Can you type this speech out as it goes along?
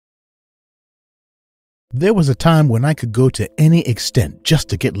There was a time when I could go to any extent just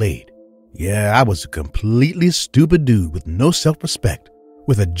to get laid. Yeah, I was a completely stupid dude with no self-respect,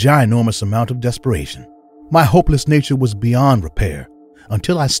 with a ginormous amount of desperation. My hopeless nature was beyond repair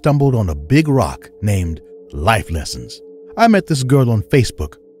until I stumbled on a big rock named Life Lessons. I met this girl on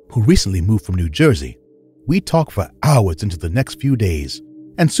Facebook who recently moved from New Jersey. We talked for hours into the next few days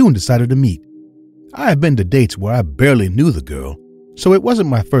and soon decided to meet. I have been to dates where I barely knew the girl, so it wasn't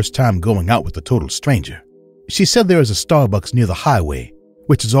my first time going out with a total stranger. She said there is a Starbucks near the highway,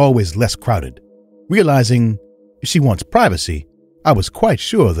 which is always less crowded. Realizing she wants privacy, I was quite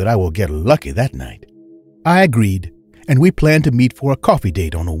sure that I will get lucky that night. I agreed, and we planned to meet for a coffee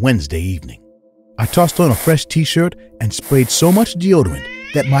date on a Wednesday evening. I tossed on a fresh t-shirt and sprayed so much deodorant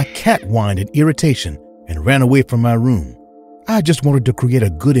that my cat whined in irritation and ran away from my room. I just wanted to create a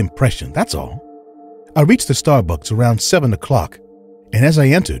good impression, that's all. I reached the Starbucks around 7 o'clock, and as I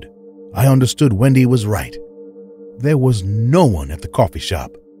entered, I understood Wendy was right. There was no one at the coffee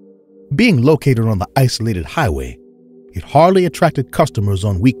shop. Being located on the isolated highway, it hardly attracted customers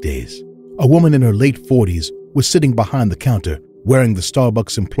on weekdays. A woman in her late 40s was sitting behind the counter wearing the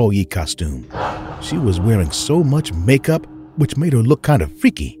Starbucks employee costume. She was wearing so much makeup, which made her look kind of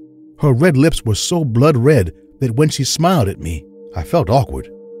freaky. Her red lips were so blood red that when she smiled at me, I felt awkward.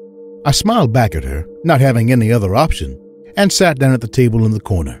 I smiled back at her, not having any other option, and sat down at the table in the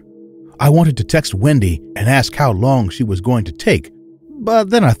corner. I wanted to text Wendy and ask how long she was going to take, but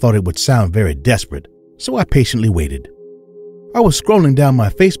then I thought it would sound very desperate, so I patiently waited. I was scrolling down my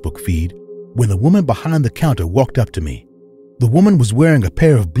Facebook feed when the woman behind the counter walked up to me. The woman was wearing a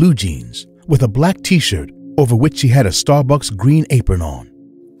pair of blue jeans with a black t-shirt over which she had a Starbucks green apron on.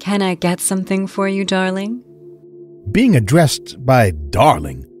 Can I get something for you, darling? Being addressed by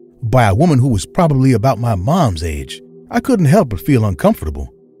darling by a woman who was probably about my mom's age, I couldn't help but feel uncomfortable.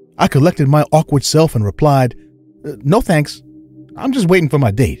 I collected my awkward self and replied, "No thanks. I'm just waiting for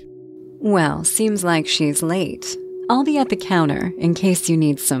my date." Well, seems like she's late. I'll be at the counter in case you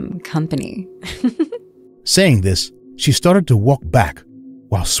need some company. Saying this, she started to walk back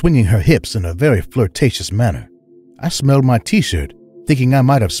while swinging her hips in a very flirtatious manner. I smelled my t-shirt, thinking I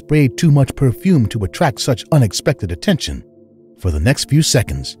might have sprayed too much perfume to attract such unexpected attention. For the next few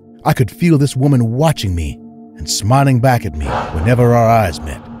seconds, I could feel this woman watching me and smiling back at me whenever our eyes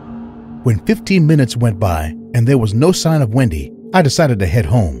met. When 15 minutes went by and there was no sign of Wendy, I decided to head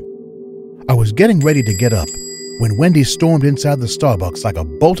home. I was getting ready to get up when Wendy stormed inside the Starbucks like a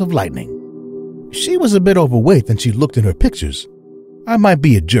bolt of lightning. She was a bit overweight than she looked in her pictures. I might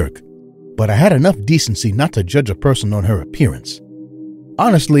be a jerk, but I had enough decency not to judge a person on her appearance.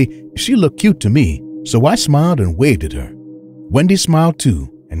 Honestly, she looked cute to me, so I smiled and waved at her. Wendy smiled too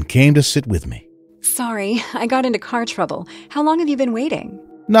and came to sit with me. Sorry, I got into car trouble. How long have you been waiting?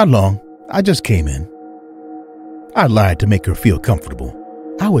 Not long. I just came in. I lied to make her feel comfortable.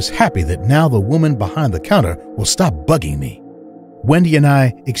 I was happy that now the woman behind the counter will stop bugging me. Wendy and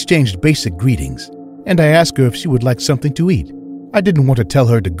I exchanged basic greetings, and I asked her if she would like something to eat. I didn't want to tell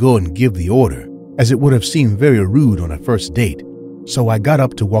her to go and give the order, as it would have seemed very rude on a first date, so I got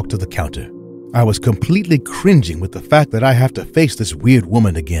up to walk to the counter. I was completely cringing with the fact that I have to face this weird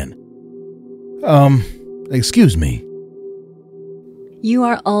woman again. Excuse me. You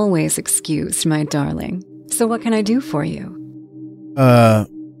are always excused, my darling. So what can I do for you?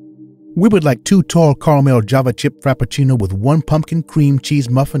 We would like 2 tall caramel Java chip frappuccino with 1 pumpkin cream cheese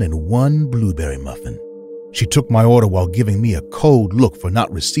muffin and 1 blueberry muffin. She took my order while giving me a cold look for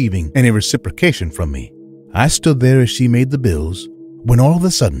not receiving any reciprocation from me. I stood there as she made the bills, when all of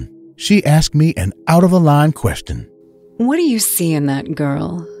a sudden, she asked me an out-of-the-line question. What do you see in that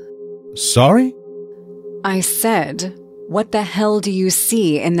girl? Sorry? I said, what the hell do you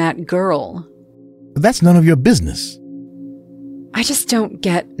see in that girl? That's none of your business. I just don't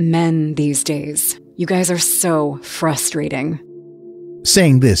get men these days. You guys are so frustrating.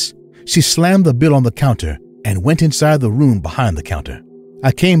 Saying this, she slammed the bill on the counter and went inside the room behind the counter.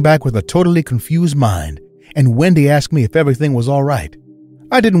 I came back with a totally confused mind, and Wendy asked me if everything was all right.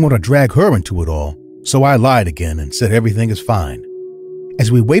 I didn't want to drag her into it all, so I lied again and said everything is fine.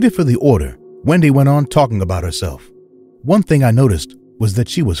 As we waited for the order, Wendy went on talking about herself. One thing I noticed was that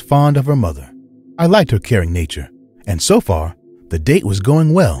she was fond of her mother. I liked her caring nature, and so far, the date was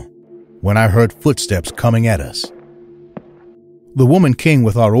going well when I heard footsteps coming at us. The woman came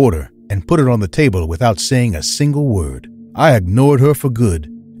with our order and put it on the table without saying a single word. I ignored her for good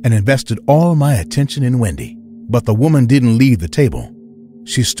and invested all my attention in Wendy. But the woman didn't leave the table.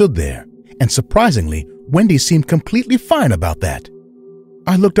 She stood there, and surprisingly, Wendy seemed completely fine about that.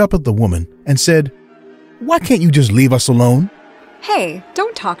 I looked up at the woman and said, "Why can't you just leave us alone?" Hey,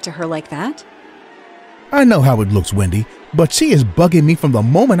 don't talk to her like that. I know how it looks, Wendy, but she is bugging me from the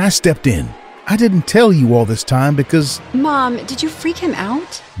moment I stepped in. I didn't tell you all this time because… Mom, did you freak him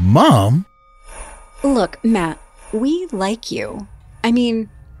out? Mom? Look, Matt, we like you. I mean,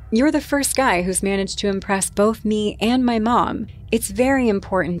 you're the first guy who's managed to impress both me and my mom. It's very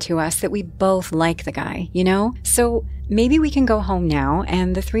important to us that we both like the guy, you know? So maybe we can go home now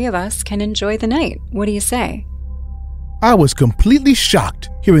and the three of us can enjoy the night. What do you say? I was completely shocked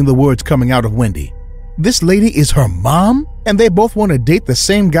hearing the words coming out of Wendy. This lady is her mom, and they both want to date the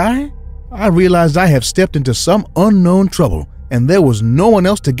same guy? I realized I have stepped into some unknown trouble, and there was no one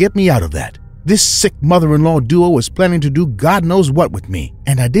else to get me out of that. This sick mother-in-law duo was planning to do God knows what with me,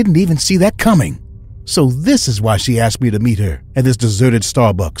 and I didn't even see that coming. So this is why she asked me to meet her at this deserted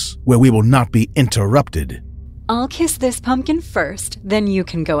Starbucks, where we will not be interrupted. I'll kiss this pumpkin first, then you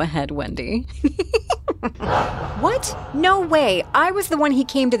can go ahead, Wendy. What? No way. I was the one he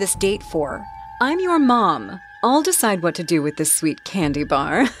came to this date for. I'm your mom. I'll decide what to do with this sweet candy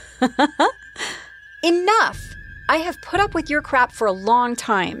bar. Enough! I have put up with your crap for a long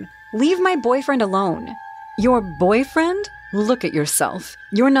time. Leave my boyfriend alone. Your boyfriend? Look at yourself.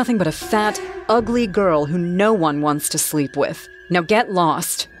 You're nothing but a fat, ugly girl who no one wants to sleep with. Now get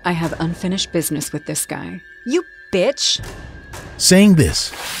lost. I have unfinished business with this guy. You bitch! Saying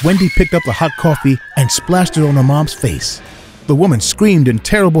this, Wendy picked up the hot coffee and splashed it on her mom's face. The woman screamed in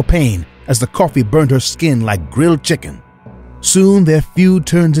terrible pain as the coffee burned her skin like grilled chicken. Soon their feud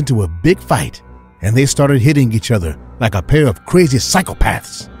turns into a big fight, and they started hitting each other like a pair of crazy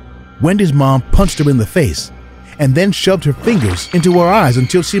psychopaths. Wendy's mom punched her in the face and then shoved her fingers into her eyes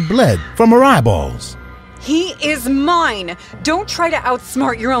until she bled from her eyeballs. He is mine! Don't try to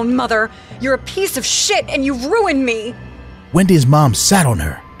outsmart your own mother! You're a piece of shit and you've ruined me! Wendy's mom sat on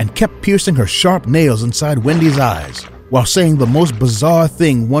her and kept piercing her sharp nails inside Wendy's eyes while saying the most bizarre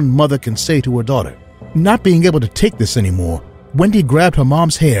thing one mother can say to her daughter. Not being able to take this anymore, Wendy grabbed her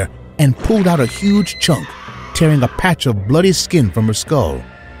mom's hair and pulled out a huge chunk, tearing a patch of bloody skin from her skull.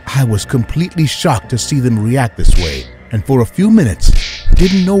 I was completely shocked to see them react this way, and for a few minutes,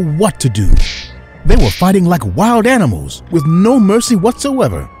 didn't know what to do. They were fighting like wild animals, with no mercy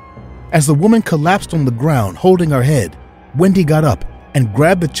whatsoever. As the woman collapsed on the ground holding her head, Wendy got up and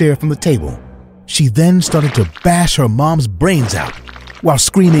grabbed the chair from the table. She then started to bash her mom's brains out while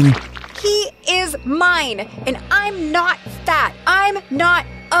screaming, He is mine, and I'm not fat. I'm not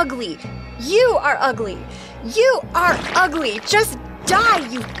ugly. You are ugly. You are ugly. Just die,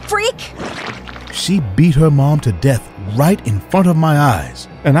 you freak! She beat her mom to death right in front of my eyes,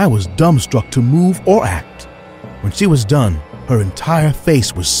 and I was dumbstruck to move or act. When she was done, her entire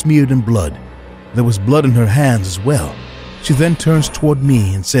face was smeared in blood. There was blood in her hands as well. She then turns toward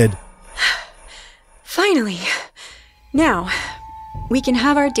me and said, Finally. Now, we can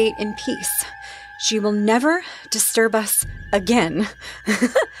have our date in peace. She will never disturb us again.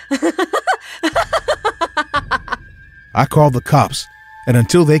 I called the cops, and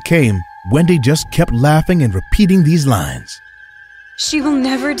until they came, Wendy just kept laughing and repeating these lines. She will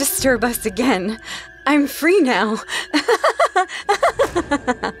never disturb us again. I'm free now.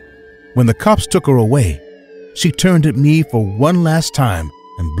 When the cops took her away, she turned at me for one last time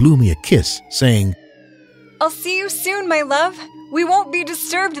and blew me a kiss, saying, I'll see you soon, my love. We won't be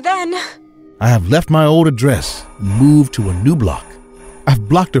disturbed then. I have left my old address and moved to a new block. I've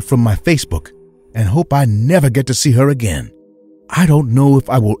blocked her from my Facebook and hope I never get to see her again. I don't know if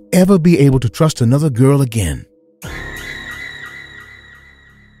I will ever be able to trust another girl again.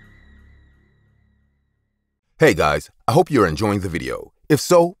 Hey guys, I hope you're enjoying the video. If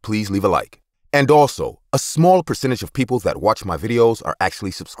so, please leave a like. And also, a small percentage of people that watch my videos are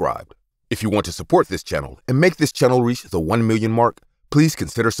actually subscribed. If you want to support this channel and make this channel reach the 1 million mark, please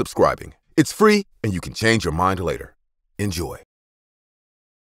consider subscribing. It's free and you can change your mind later. Enjoy.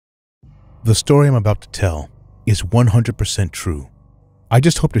 The story I'm about to tell is 100% true. I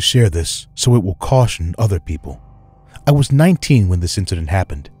just hope to share this so it will caution other people. I was 19 when this incident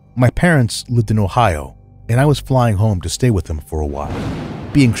happened. My parents lived in Ohio, and I was flying home to stay with them for a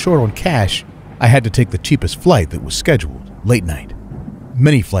while. Being short on cash, I had to take the cheapest flight that was scheduled, late night.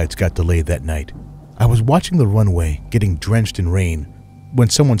 Many flights got delayed that night. I was watching the runway, getting drenched in rain, when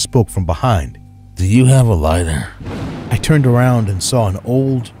someone spoke from behind. Do you have a lighter? I turned around and saw an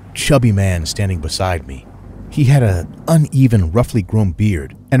old, chubby man standing beside me. He had an uneven, roughly grown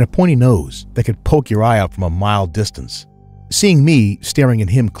beard and a pointy nose that could poke your eye out from a mile distance. Seeing me staring at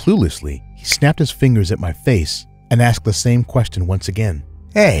him cluelessly, he snapped his fingers at my face and asked the same question once again.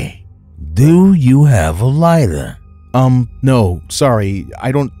 Hey, do you have a lighter? No, sorry,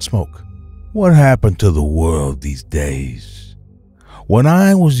 I don't smoke. What happened to the world these days? When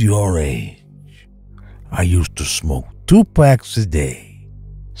I was your age, I used to smoke 2 packs a day.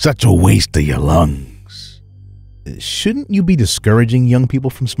 Such a waste of your lungs. Shouldn't you be discouraging young people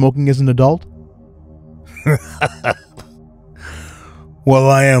from smoking as an adult? Well,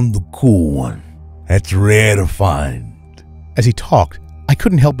 I am the cool one. That's rare to find. As he talked, I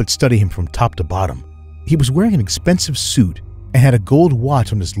couldn't help but study him from top to bottom. He was wearing an expensive suit and had a gold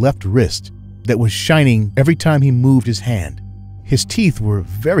watch on his left wrist that was shining every time he moved his hand. His teeth were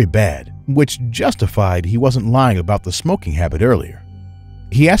very bad, which justified he wasn't lying about the smoking habit earlier.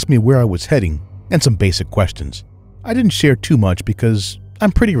 He asked me where I was heading and some basic questions. I didn't share too much because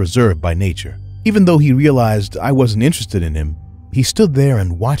I'm pretty reserved by nature. Even though he realized I wasn't interested in him, he stood there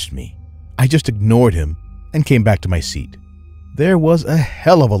and watched me. I just ignored him and came back to my seat. There was a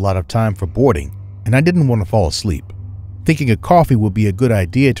hell of a lot of time for boarding, and I didn't want to fall asleep. Thinking a coffee would be a good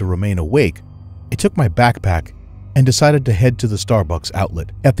idea to remain awake, I took my backpack and decided to head to the Starbucks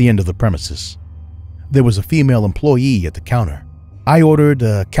outlet at the end of the premises. There was a female employee at the counter. I ordered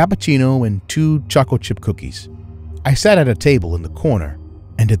a cappuccino and 2 choco chip cookies. I sat at a table in the corner,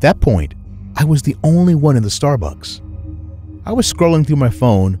 and at that point, I was the only one in the Starbucks. I was scrolling through my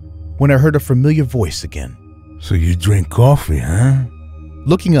phone when I heard a familiar voice again. So you drink coffee, huh?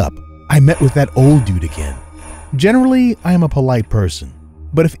 Looking up, I met with that old dude again. Generally, I am a polite person,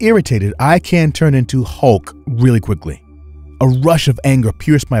 but if irritated, I can turn into Hulk really quickly. A rush of anger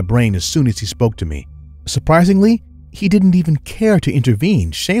pierced my brain as soon as he spoke to me. Surprisingly, he didn't even care to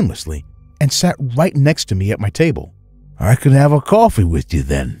intervene shamelessly and sat right next to me at my table. I could have a coffee with you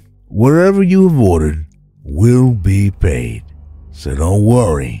then. Whatever you have ordered will be paid. So don't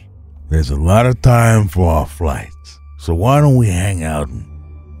worry. There's a lot of time for our flights. So why don't we hang out and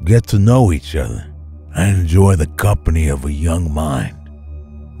get to know each other? I enjoy the company of a young mind.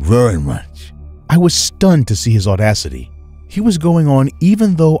 Very much. I was stunned to see his audacity. He was going on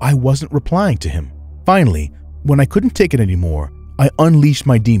even though I wasn't replying to him. Finally, when I couldn't take it anymore, I unleashed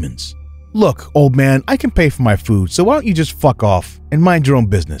my demons. Look, old man, I can pay for my food, so why don't you just fuck off and mind your own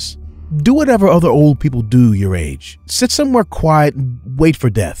business? Do whatever other old people do your age. Sit somewhere quiet and wait for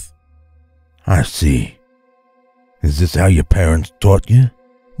death. I see. Is this how your parents taught you?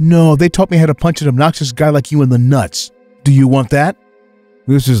 No, they taught me how to punch an obnoxious guy like you in the nuts. Do you want that?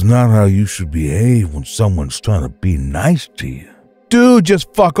 This is not how you should behave when someone's trying to be nice to you. Dude,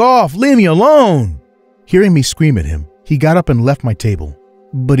 just fuck off. Leave me alone. Hearing me scream at him, he got up and left my table.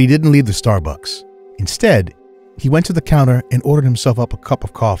 But he didn't leave the Starbucks. Instead, he went to the counter and ordered himself up a cup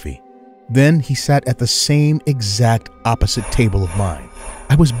of coffee. Then he sat at the same exact opposite table of mine.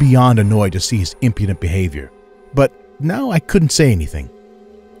 I was beyond annoyed to see his impudent behavior, but now I couldn't say anything.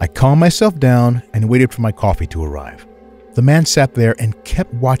 I calmed myself down and waited for my coffee to arrive. The man sat there and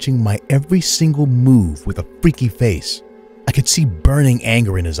kept watching my every single move with a freaky face. I could see burning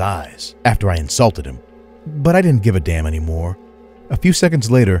anger in his eyes after I insulted him, but I didn't give a damn anymore. A few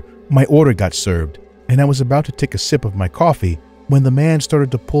seconds later, my order got served, and I was about to take a sip of my coffee when the man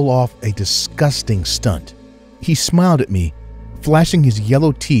started to pull off a disgusting stunt. He smiled at me, flashing his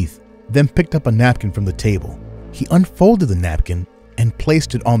yellow teeth, then picked up a napkin from the table. He unfolded the napkin and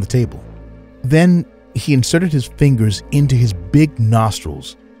placed it on the table. Then he inserted his fingers into his big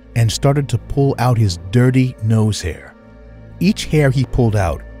nostrils and started to pull out his dirty nose hair. Each hair he pulled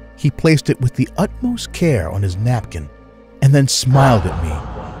out, he placed it with the utmost care on his napkin and then smiled at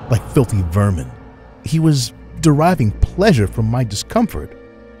me like filthy vermin. He was deriving pleasure from my discomfort,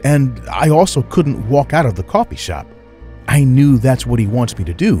 and I also couldn't walk out of the coffee shop. I knew that's what he wants me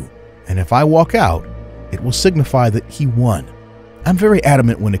to do, and if I walk out, it will signify that he won. I'm very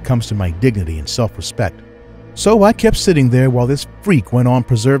adamant when it comes to my dignity and self-respect. So I kept sitting there while this freak went on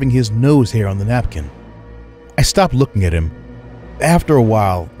preserving his nose hair on the napkin. I stopped looking at him. After a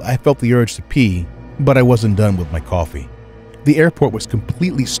while, I felt the urge to pee, but I wasn't done with my coffee. The airport was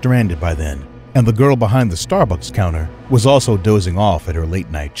completely stranded by then, and the girl behind the Starbucks counter was also dozing off at her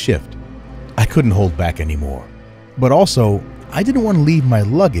late-night shift. I couldn't hold back anymore. But also, I didn't want to leave my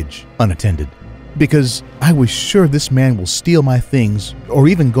luggage unattended, because I was sure this man will steal my things or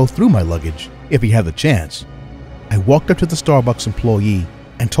even go through my luggage if he had the chance. I walked up to the Starbucks employee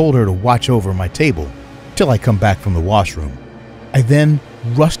and told her to watch over my table till I come back from the washroom. I then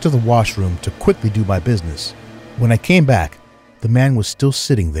rushed to the washroom to quickly do my business. When I came back, the man was still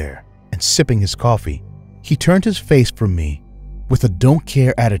sitting there and sipping his coffee. He turned his face from me with a don't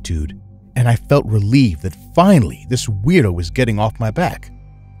care attitude, and I felt relieved that finally this weirdo was getting off my back.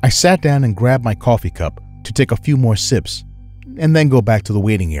 I sat down and grabbed my coffee cup to take a few more sips and then go back to the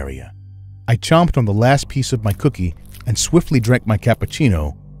waiting area. I chomped on the last piece of my cookie and swiftly drank my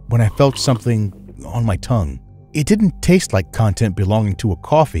cappuccino when I felt something on my tongue. It didn't taste like content belonging to a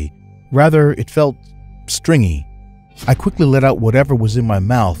coffee. Rather, it felt stringy. I quickly let out whatever was in my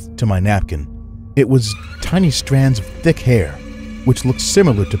mouth to my napkin. It was tiny strands of thick hair, which looked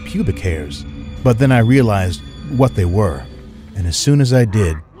similar to pubic hairs. But then I realized what they were, and as soon as I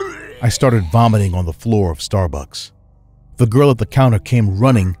did, I started vomiting on the floor of Starbucks. The girl at the counter came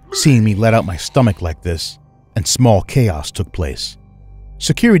running, seeing me let out my stomach like this, and small chaos took place.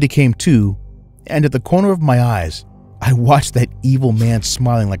 Security came too, and at the corner of my eyes, I watched that evil man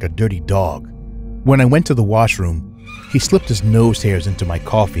smiling like a dirty dog. When I went to the washroom, he slipped his nose hairs into my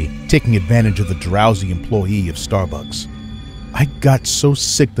coffee, taking advantage of the drowsy employee of Starbucks. I got so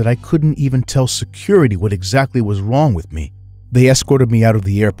sick that I couldn't even tell security what exactly was wrong with me. They escorted me out of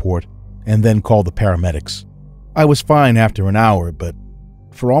the airport and then called the paramedics. I was fine after an hour, but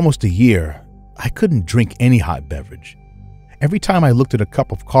for almost a year, I couldn't drink any hot beverage. Every time I looked at a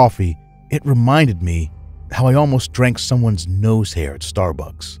cup of coffee, it reminded me how I almost drank someone's nose hair at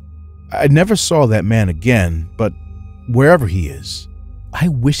Starbucks. I never saw that man again, but wherever he is, I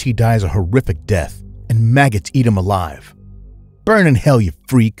wish he dies a horrific death and maggots eat him alive. Burn in hell, you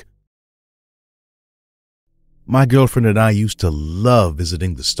freak. My girlfriend and I used to love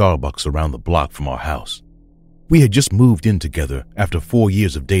visiting the Starbucks around the block from our house. We had just moved in together after 4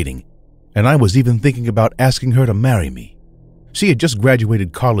 years of dating, and I was even thinking about asking her to marry me. She had just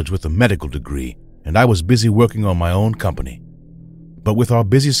graduated college with a medical degree, and I was busy working on my own company. But with our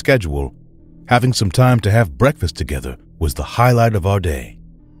busy schedule, having some time to have breakfast together was the highlight of our day.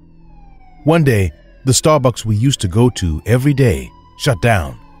 One day, the Starbucks we used to go to every day shut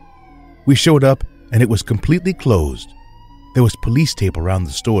down. We showed up and it was completely closed. There was police tape around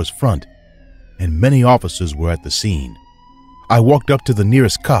the store's front, and many officers were at the scene. I walked up to the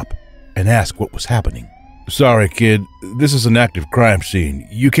nearest cop and asked what was happening. "Sorry, kid. This is an active crime scene.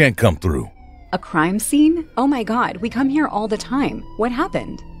 You can't come through." A crime scene? Oh my God, we come here all the time. What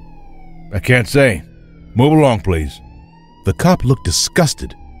happened? "I can't say. Move along, please." The cop looked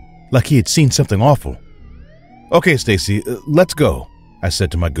disgusted, like he had seen something awful. "Okay, Stacy, let's go," I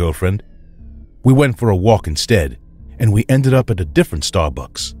said to my girlfriend. We went for a walk instead, and we ended up at a different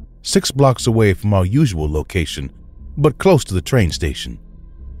Starbucks, 6 blocks away from our usual location, but close to the train station.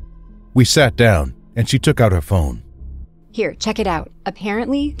 We sat down, and she took out her phone. Here, check it out.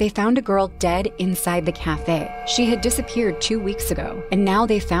 Apparently, they found a girl dead inside the cafe. She had disappeared 2 weeks ago, and now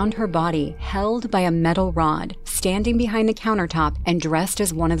they found her body held by a metal rod, standing behind the countertop and dressed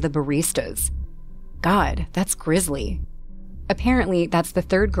as one of the baristas. God, that's grisly. Apparently, that's the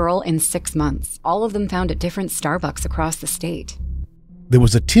 3rd girl in 6 months, all of them found at different Starbucks across the state. There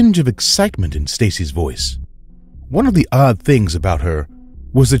was a tinge of excitement in Stacy's voice. One of the odd things about her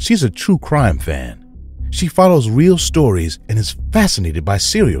was that she's a true crime fan. She follows real stories and is fascinated by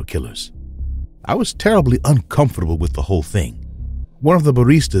serial killers. I was terribly uncomfortable with the whole thing. One of the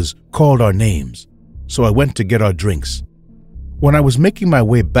baristas called our names, so I went to get our drinks. When I was making my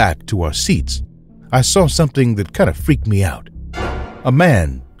way back to our seats, I saw something that kind of freaked me out. A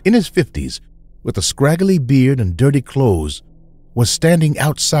man in his 50s with a scraggly beard and dirty clothes was standing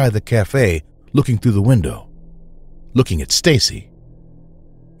outside the cafe looking through the window, looking at Stacy.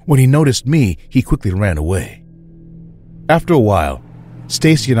 When he noticed me, he quickly ran away. After a while,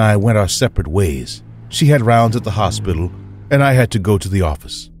 Stacy and I went our separate ways. She had rounds at the hospital, and I had to go to the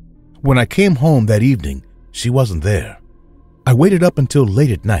office. When I came home that evening, she wasn't there. I waited up until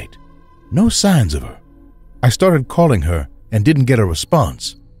late at night. No signs of her. I started calling her and didn't get a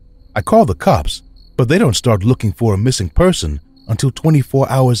response. I called the cops, but they don't start looking for a missing person until 24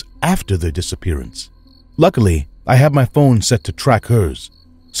 hours after their disappearance. Luckily, I had my phone set to track hers,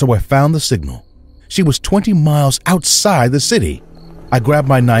 so I found the signal. She was 20 miles outside the city. I grabbed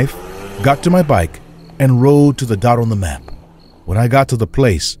my knife, got to my bike, and rode to the dot on the map. When I got to the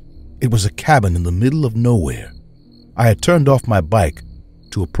place, it was a cabin in the middle of nowhere. I had turned off my bike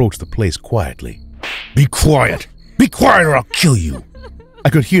to approach the place quietly. "Be quiet! Be quiet or I'll kill you!" I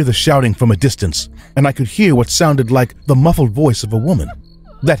could hear the shouting from a distance, and I could hear what sounded like the muffled voice of a woman.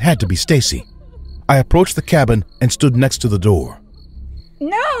 That had to be Stacy. I approached the cabin and stood next to the door.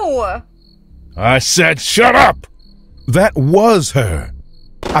 No! I said, "Shut up!" That was her.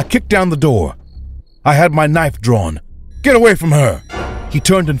 I kicked down the door. I had my knife drawn. "Get away from her!" He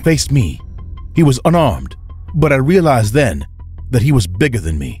turned and faced me. He was unarmed, but I realized then that he was bigger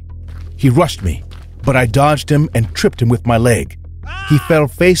than me. He rushed me, but I dodged him and tripped him with my leg. He fell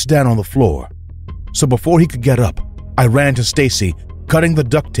face down on the floor. So before he could get up, I ran to Stacy, cutting the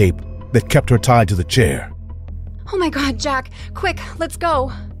duct tape that kept her tied to the chair. Oh my God, Jack, quick, let's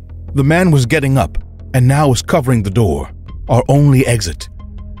go. The man was getting up and now was covering the door, our only exit.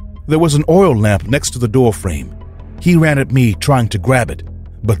 There was an oil lamp next to the door frame. He ran at me trying to grab it,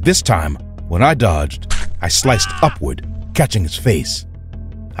 but this time When I dodged, I sliced upward, catching his face.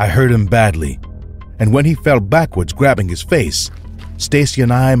 I hurt him badly, and when he fell backwards grabbing his face, Stacy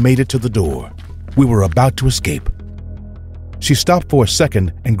and I made it to the door. We were about to escape. She stopped for a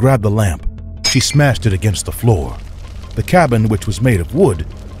second and grabbed the lamp. She smashed it against the floor. The cabin, which was made of wood,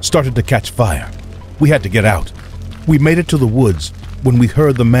 started to catch fire. We had to get out. We made it to the woods when we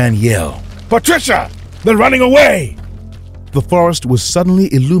heard the man yell, "Patricia! They're running away!" The forest was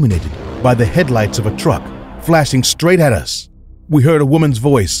suddenly illuminated by the headlights of a truck flashing straight at us. We heard a woman's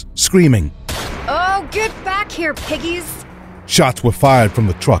voice screaming, "Oh, get back here, piggies!" Shots were fired from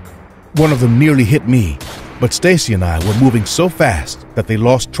the truck. One of them nearly hit me, but Stacy and I were moving so fast that they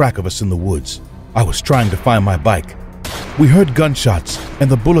lost track of us in the woods. I was trying to find my bike. We heard gunshots,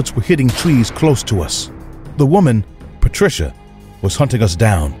 and the bullets were hitting trees close to us. The woman, Patricia, was hunting us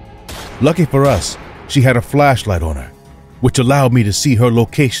down. Lucky for us, she had a flashlight on her, which allowed me to see her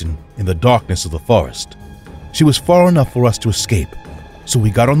location in the darkness of the forest. She was far enough for us to escape, so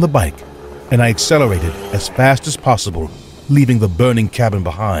we got on the bike, and I accelerated as fast as possible, leaving the burning cabin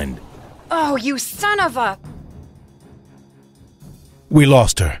behind. "Oh, you son of a..." We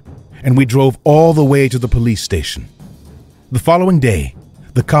lost her, and we drove all the way to the police station. The following day,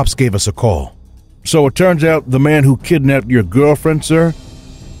 the cops gave us a call. "So it turns out the man who kidnapped your girlfriend, sir,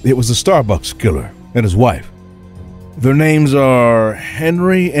 it was the Starbucks killer and his wife. Their names are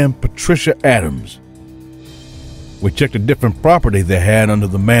Henry and Patricia Adams. We checked a different property they had under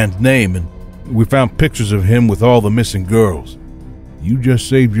the man's name, and we found pictures of him with all the missing girls. You just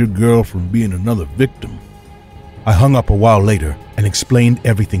saved your girl from being another victim." I hung up a while later and explained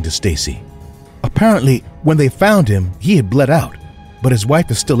everything to Stacy. Apparently, when they found him, he had bled out, but his wife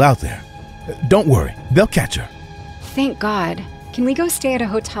is still out there. Don't worry, they'll catch her. Thank God. Can we go stay at a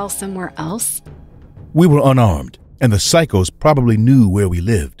hotel somewhere else? We were unarmed, and the psychos probably knew where we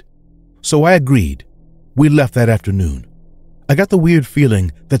lived. So I agreed. We left that afternoon. I got the weird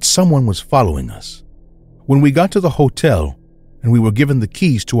feeling that someone was following us. When we got to the hotel and we were given the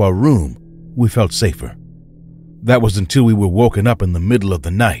keys to our room, we felt safer. That was until we were woken up in the middle of the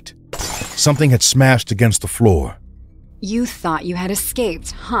night. Something had smashed against the floor. You thought you had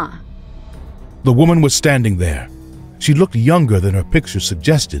escaped, huh? The woman was standing there. She looked younger than her picture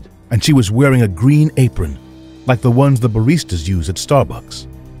suggested, and she was wearing a green apron, like the ones the baristas use at Starbucks.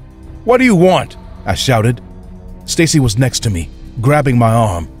 "What do you want?" I shouted. Stacy was next to me, grabbing my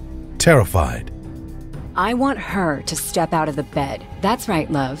arm, terrified. I want her to step out of the bed. That's right,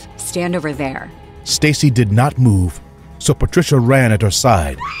 love. Stand over there. Stacy did not move, so Patricia ran at her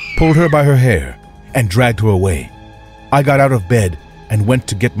side, pulled her by her hair, and dragged her away. I got out of bed and went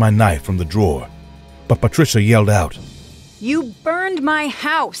to get my knife from the drawer, but Patricia yelled out, "You burned my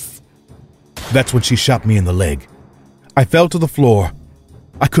house!" That's when she shot me in the leg. I fell to the floor.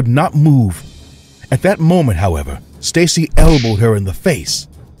 I could not move. At that moment, however, Stacy elbowed her in the face.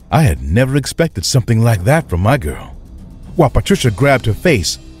 I had never expected something like that from my girl. While Patricia grabbed her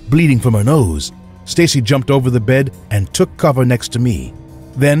face, bleeding from her nose, Stacy jumped over the bed and took cover next to me.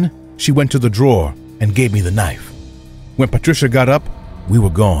 Then she went to the drawer and gave me the knife. When Patricia got up, we were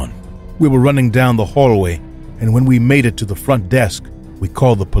gone. We were running down the hallway, and when we made it to the front desk, we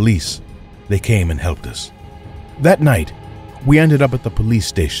called the police. They came and helped us. That night, we ended up at the police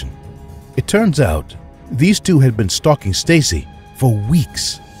station. It turns out, these two had been stalking Stacy for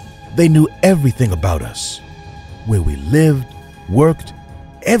weeks. They knew everything about us. Where we lived, worked,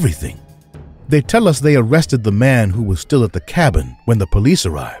 everything. They tell us they arrested the man who was still at the cabin when the police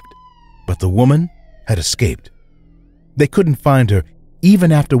arrived, but the woman had escaped. They couldn't find her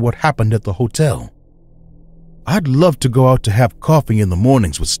even after what happened at the hotel. I'd love to go out to have coffee in the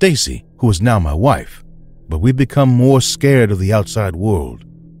mornings with Stacy, who is now my wife, but we've become more scared of the outside world.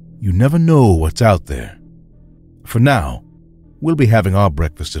 You never know what's out there. For now, we'll be having our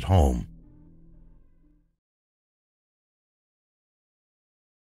breakfast at home.